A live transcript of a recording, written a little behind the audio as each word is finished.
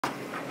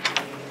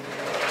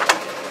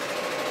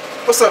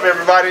What's up,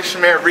 everybody? It's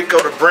your man Rico,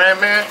 the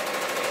brand man.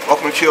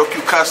 Welcome to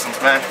QOQ Customz,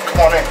 man. Come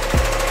on in.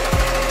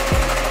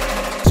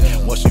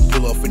 Damn, once you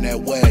pull off in that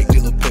wag,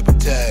 deal a paper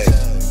tag.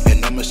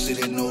 And I'ma shit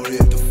in order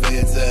if the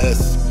feds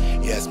ask.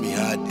 You ask me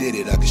how I did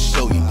it, I can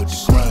show you. But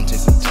the grind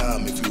takes some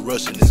time. If you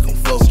rushing, it's gon'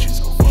 fold you.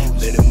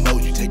 Let it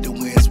mold you, take the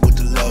wins with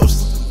the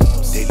loss.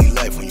 Daily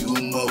life when you a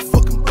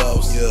motherfucking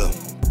boss, yeah.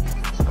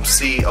 I'm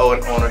CEO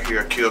and owner here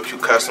at QOQ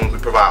Customz. We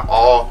provide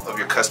all of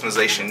your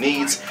customization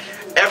needs.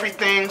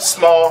 Everything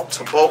small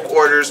to bulk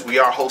orders. We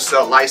are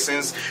wholesale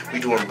licensed. We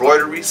do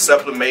embroidery,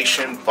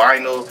 sublimation,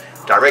 vinyl,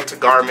 direct to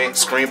garment,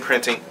 screen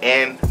printing,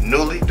 and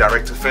newly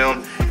direct to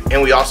film.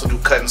 And we also do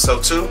cut and sew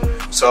too.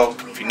 So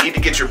if you need to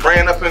get your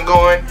brand up and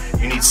going,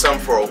 you need something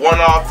for a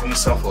one-off, you need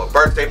something for a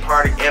birthday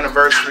party,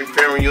 anniversary,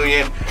 family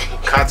reunion,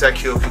 contact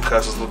QOQ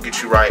Customz. We'll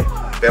get you right.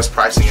 Best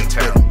pricing in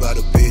town. About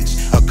a bitch,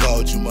 I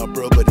called you my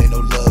bro, but ain't no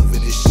love in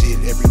this shit.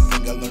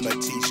 Everything I learned I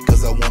teach,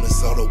 cause I want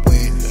us all to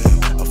win.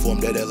 I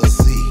formed that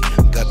LLC,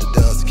 got the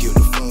duns to kill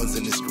the funds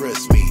and it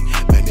stress me.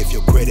 Man, if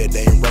your credit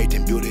ain't right,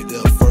 then build it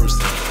up first.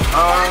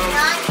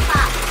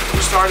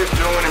 We started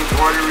doing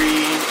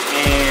embroidery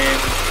in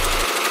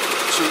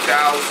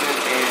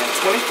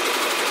 2020.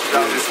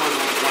 That was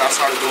when I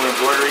started doing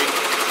embroidery.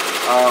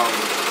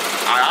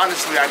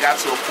 I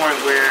got to a point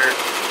where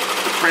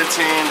the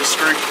printing, the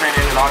screen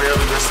printing, and all the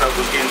other good stuff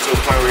was getting to a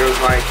point where it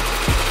was like,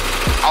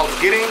 I was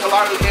getting a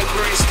lot of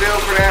inquiries still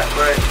for that,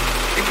 but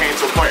it came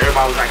to a point where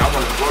everybody was like, I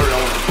want embroidery,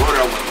 I want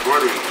embroidery, I want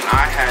embroidery. And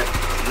I had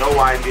no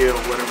idea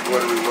what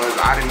embroidery was.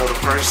 I didn't know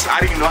I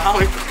didn't know how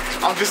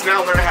I'm just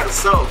now learning how to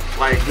sew.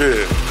 Like,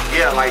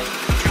 yeah, like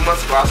a few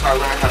months ago I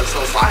started learning how to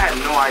sew, so I had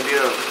no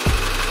idea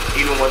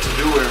even what to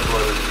do with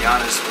embroidery, to be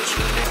honest with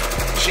you.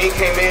 Machine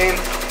came in,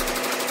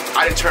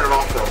 I didn't turn it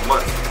on for a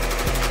month.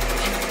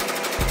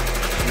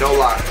 No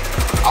lie,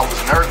 I was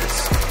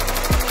nervous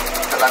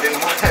because I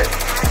didn't want it.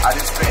 I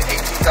just spent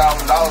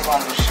 $18,000 on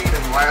the machine,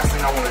 and the last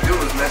thing I want to do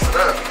is mess it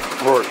up.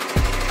 Right.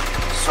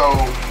 So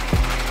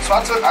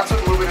I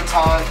took a little bit of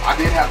time. I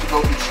did have to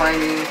go through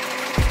training.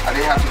 I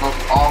did have to go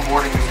through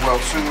onboarding as well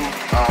too,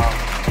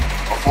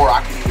 before I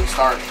could even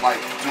start like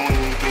doing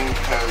anything,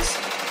 because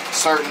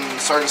certain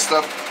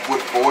stuff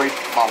would void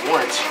my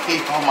warranty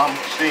on my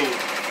machine.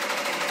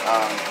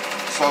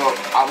 So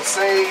I would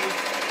say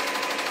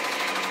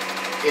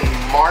in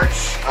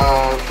March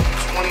of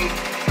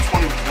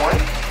 2021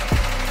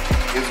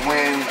 is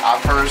when I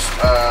first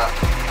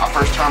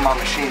turned my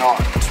machine on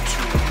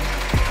to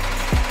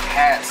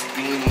hats,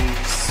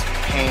 beanies,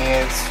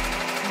 pants,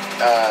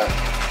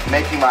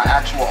 making my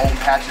actual own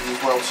patches as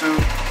well too.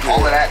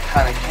 All of that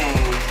kind of came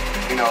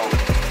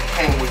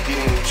with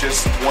getting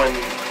just one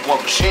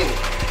machine.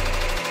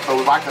 So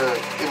it was like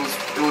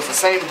it was the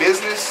same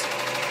business,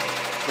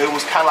 but it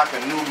was kind of like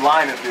a new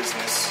line of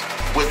business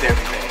with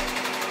everything.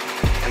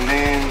 And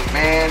then,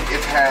 man,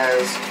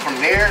 from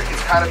there,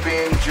 it's kind of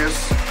been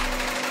just,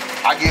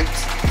 I get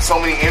so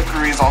many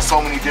inquiries on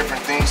so many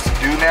different things to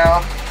do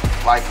now.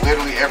 Like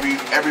literally every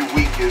other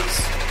week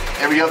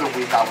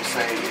I would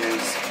say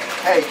is,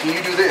 hey, can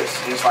you do this?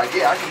 And it's like,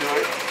 yeah, I can do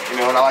it. You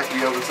know, and I like to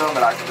be able to tell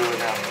them that I can do it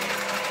now.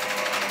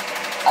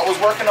 I was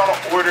working on an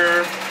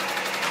order,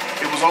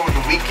 it was over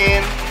the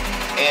weekend,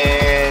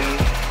 and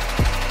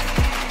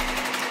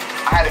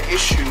I had an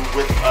issue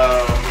with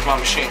my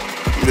machine.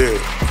 Yeah.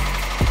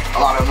 A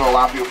lot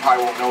of people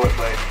probably won't know it,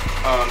 but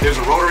there's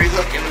a rotary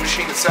hook in the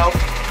machine itself,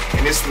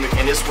 and it's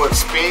what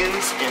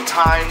spins in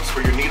times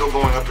for your needle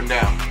going up and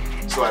down.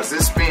 So as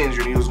this spins,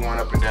 your needle's going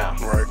up and down.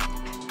 Right.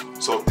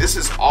 So if this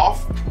is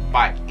off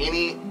by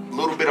any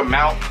little bit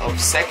amount of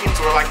seconds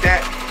or like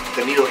that,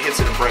 the needle hits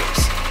it and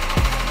breaks.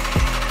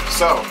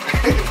 So,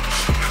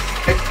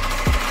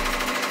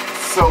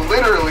 so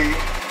literally,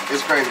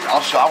 it's crazy. I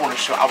want to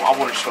show the camera. I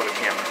want to show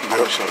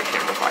the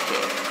camera if I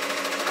can.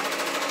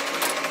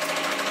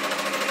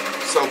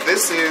 So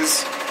this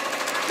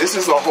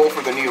is a hole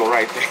for the needle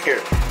right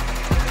there.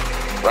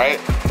 Right?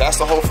 That's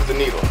the hole for the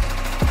needle.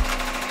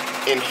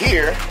 In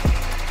here,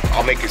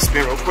 I'll make it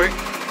spin real quick.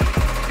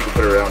 You can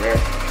put it around there.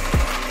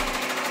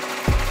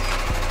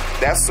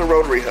 That's the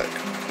rotary hook.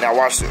 Now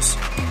watch this.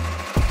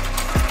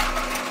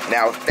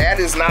 Now if that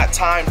is not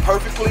timed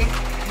perfectly,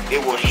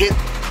 it will hit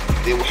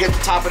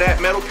the top of that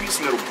metal piece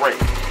and it'll break.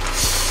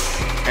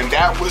 And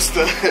that was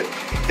the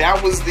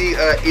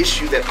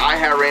issue that I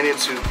had ran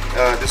into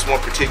this one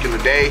particular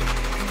day.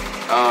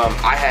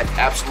 I had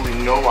absolutely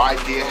no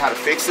idea how to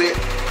fix it.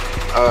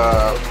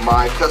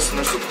 My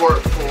customer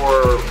support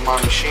for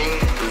my machine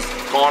is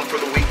gone for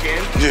the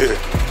weekend. Yeah.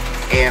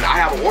 And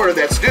I have an order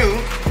that's due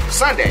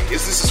Sunday.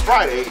 This is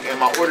Friday, and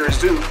my order is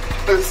due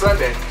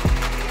Sunday.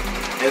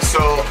 And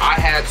so I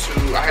had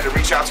to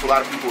reach out to a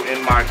lot of people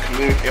in my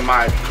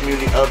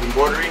community of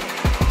embroidery.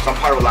 So I'm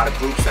part of a lot of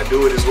groups that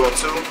do it as well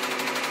too.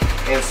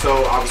 And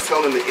so I was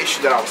telling them the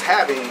issue that I was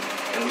having,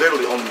 and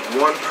literally only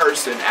one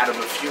person out of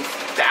a few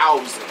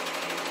thousand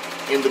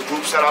in the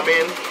groups that I'm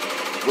in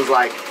was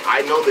like,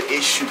 I know the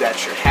issue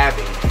that you're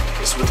having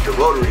is with your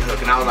rotary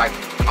hook. And I was like,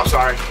 I'm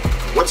sorry,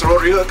 what's a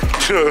rotary hook?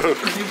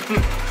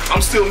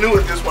 I'm still new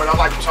at this point. I'm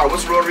like, I'm sorry,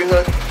 what's a rotary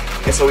hook?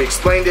 And so he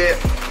explained it.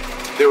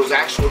 There was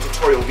actual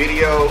tutorial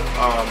video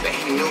that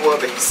he knew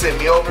of that he sent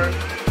me over.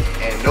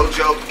 And no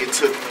joke, it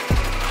took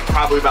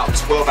probably about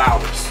 12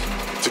 hours.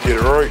 To get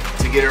it right?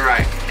 To get it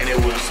right. And it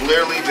was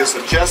literally just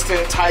adjusting,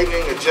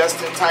 tightening,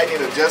 adjusting,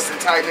 tightening, adjusting,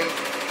 tightening.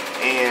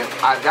 And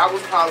that was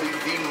probably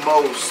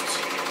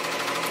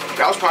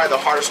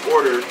the hardest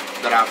order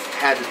that I've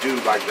had to do.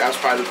 Like,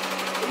 that's probably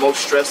the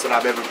most stressed that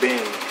I've ever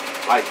been,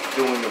 like,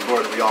 doing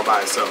embroidery all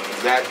by itself.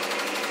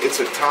 It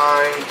took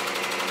time.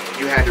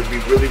 You had to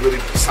be really,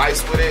 really precise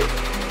with it.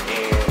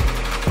 And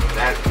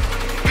that,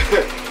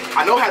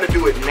 I know how to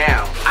do it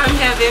now. I'm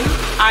Heaven.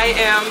 I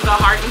am the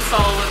heart and soul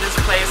of this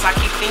place. I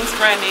keep things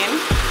running.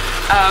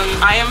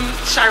 I am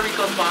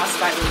Shiriko's boss,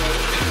 by the way.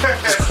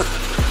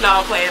 No,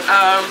 I'm playing.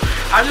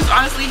 I'm just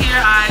honestly here.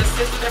 I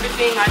assist with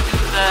everything. I do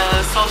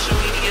the social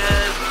media,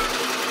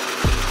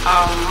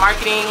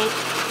 marketing,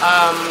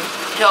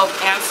 help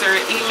answer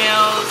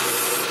emails,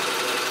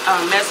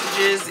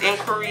 messages,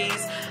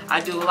 inquiries. I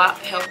do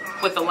help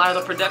with a lot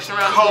of the production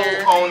around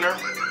here. Co-owner.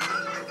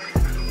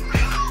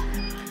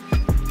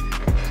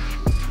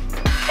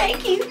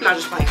 Thank you. No,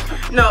 just playing.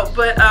 No,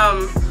 but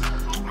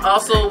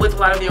also with a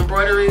lot of the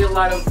embroidery,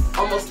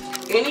 almost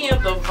any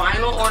of the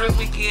vinyl orders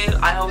we get,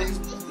 I always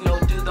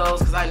do those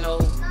because I know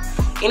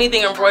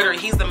anything embroidery,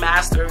 he's the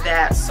master of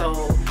that.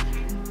 So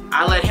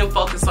I let him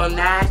focus on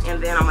that,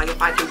 and then I'm like,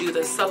 if I can do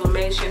the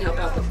sublimation, help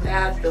out with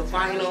that, the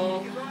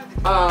vinyl.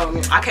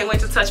 I can't wait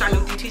to touch our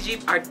new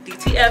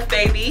DTF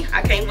baby.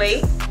 I can't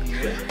wait.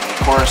 Of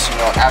course,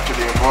 after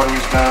the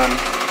embroidery's done,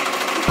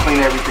 we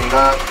clean everything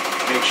up,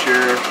 make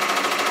sure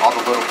all the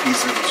little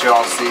pieces that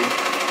y'all see,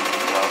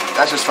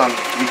 that's just from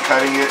me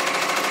cutting it.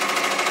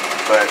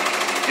 But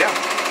yeah,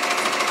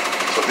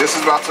 so this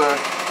is about to,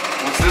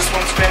 once this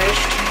one's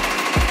finished,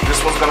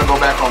 this one's gonna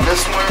go back on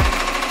this one,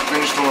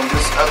 finish doing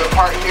this other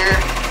part here,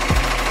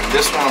 and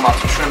this one I'm about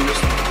to trim this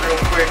one real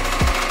quick.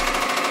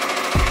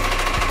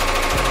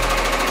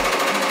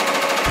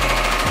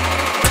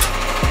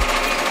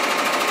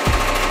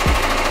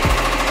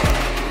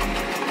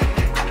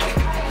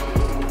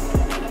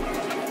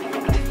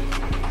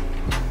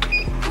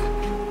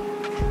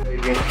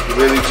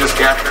 Really just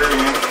got her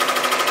in.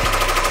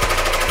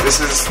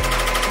 This is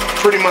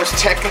pretty much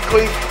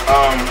technically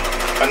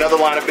another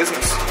line of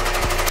business.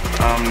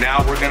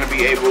 Now we're going to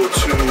be able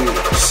to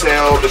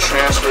sell the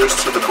transfers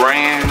to the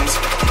brands,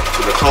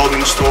 to the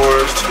clothing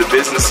stores, to the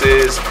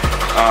businesses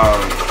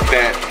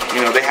that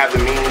they have the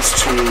means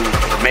to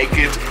make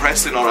it, to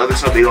press it. On other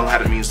stuff, they don't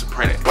have the means to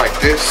print it. Like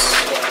this.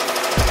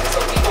 So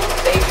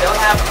they'll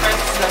have press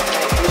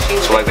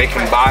so like they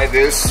can buy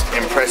this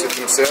and press it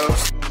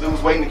themselves. It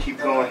was waiting to keep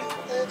going.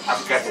 I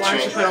forgot to change. Why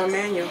don't you put it on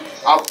manual?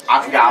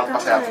 I forgot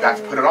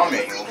to put it on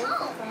manual.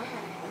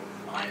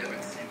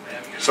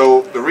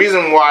 So the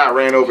reason why I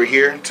ran over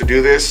here to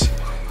do this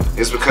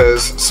is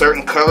because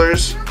certain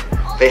colors,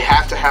 they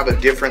have to have a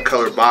different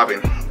color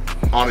bobbin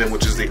on them,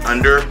 which is the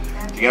under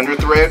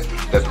thread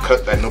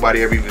that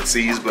nobody ever even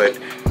sees, but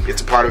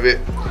it's a part of it.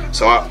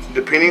 So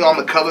depending on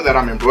the color that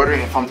I'm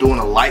embroidering, if I'm doing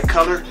a light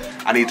color,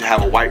 I need to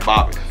have a white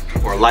bobbin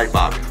or a light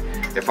bobbin.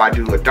 If I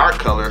do a dark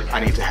color, I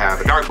need to have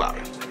a dark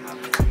bobbin.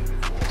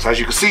 So as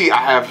you can see, I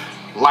have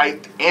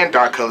light and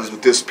dark colors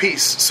with this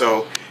piece.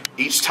 So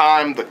each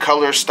time the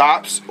color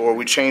stops or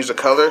we change the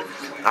color,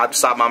 I have to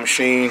stop my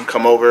machine,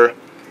 come over,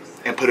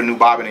 and put a new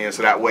bobbin in,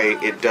 so that way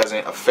it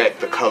doesn't affect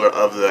the color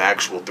of the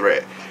actual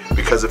thread.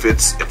 Because if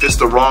it's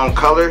the wrong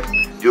color,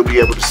 you'll be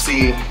able to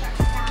see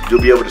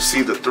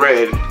the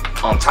thread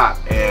on top,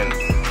 and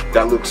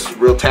that looks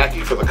real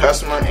tacky for the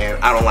customer, and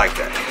I don't like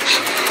that.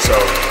 So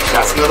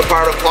that's another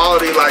part of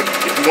quality. Like,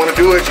 if you want to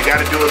do it, you got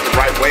to do it the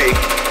right way.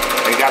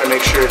 You got to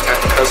make sure it's at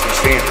the customer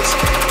standards.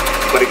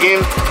 But again,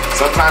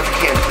 sometimes you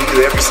can't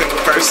please every single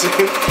person.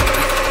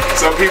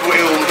 Some people,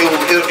 it'll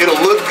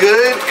look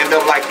good, and they'll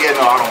be like, yeah,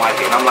 no, I don't like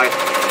it. And I'm like,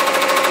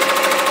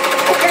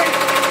 okay,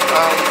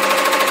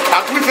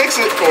 how can we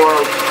fix it? Or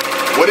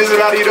what is it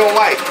about it you don't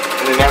like?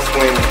 And then that's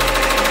when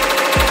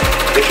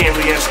they can't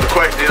really answer the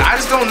question. I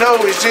just don't know.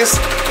 It's just,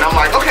 and I'm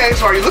like, okay,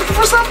 so are you looking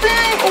for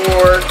something,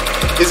 or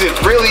is it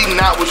really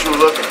not what you're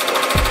looking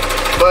for?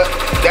 But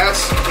that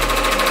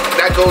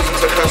goes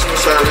into customer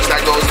service.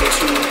 That goes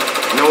into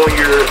knowing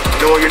your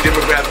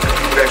demographic of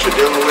people that you're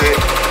dealing with.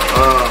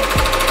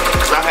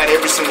 Because I've had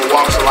every single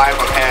walks of life.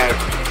 I've had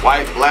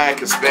white,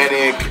 black,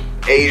 Hispanic,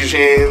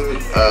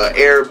 Asian,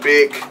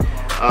 Arabic.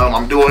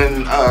 I'm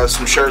doing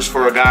some shirts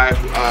for a guy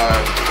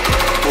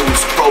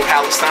who's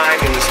pro-Palestine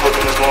and is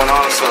hoping what's going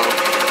on. So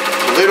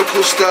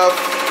political stuff,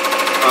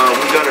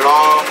 we've done it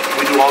all.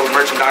 We do all the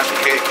merchandise for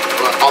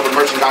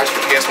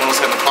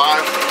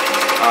KS1075.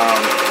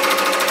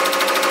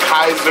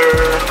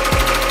 Kaiser.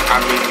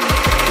 I mean,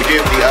 we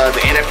did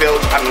the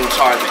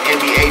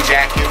NBA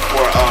jacket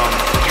for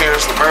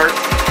Karis LeVert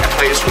that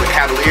plays for the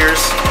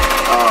Cavaliers.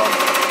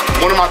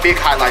 One of my big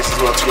highlights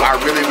as well too. I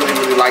really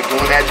like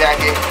doing that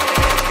jacket.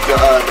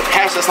 The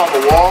patch that's on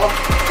the wall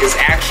is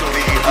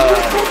actually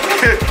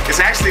it's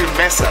actually a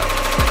mess up.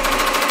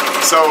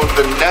 So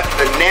the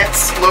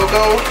Nets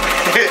logo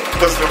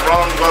was the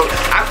wrong logo.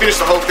 I finished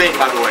the whole thing,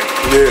 by the way.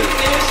 Yeah.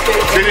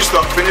 Finished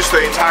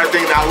the entire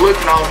thing. And I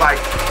looked and I was like,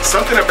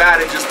 something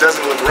about it just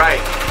doesn't look right.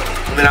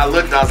 And then I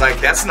looked and I was like,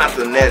 that's not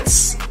the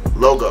Nets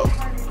logo.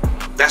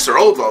 That's their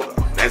old logo.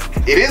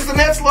 It is the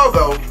Nets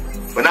logo,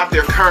 but not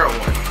their current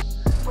one.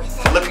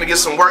 Looking to get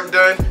some work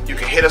done, you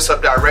can hit us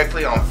up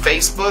directly on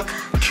Facebook,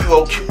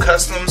 QOQ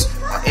Customz,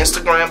 on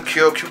Instagram,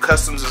 QOQ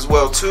Customz as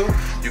well too.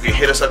 You can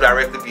hit us up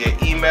directly via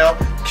email,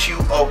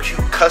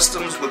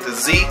 QOQcustomz with a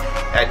Z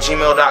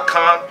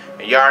 @gmail.com.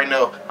 And you already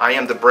know, I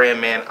am the brand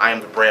man, I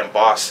am the brand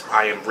boss,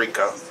 I am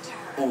Rico.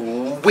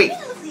 Ooh-wee.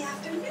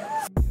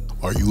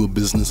 Are you a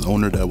business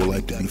owner that would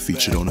like to be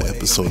featured on an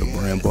episode of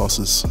Brand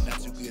Bosses?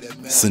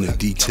 Send a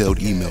detailed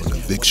email to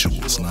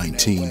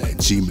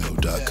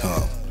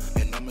VICUALS19@gmail.com.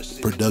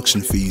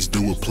 Production fees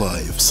do apply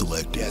if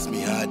selected. Ask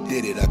me how I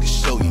did it, I can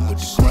show you, but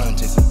the grind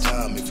takes some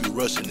time. If you're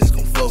rushing, it's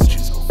gonna fold you.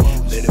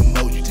 Let it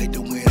mold you, take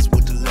the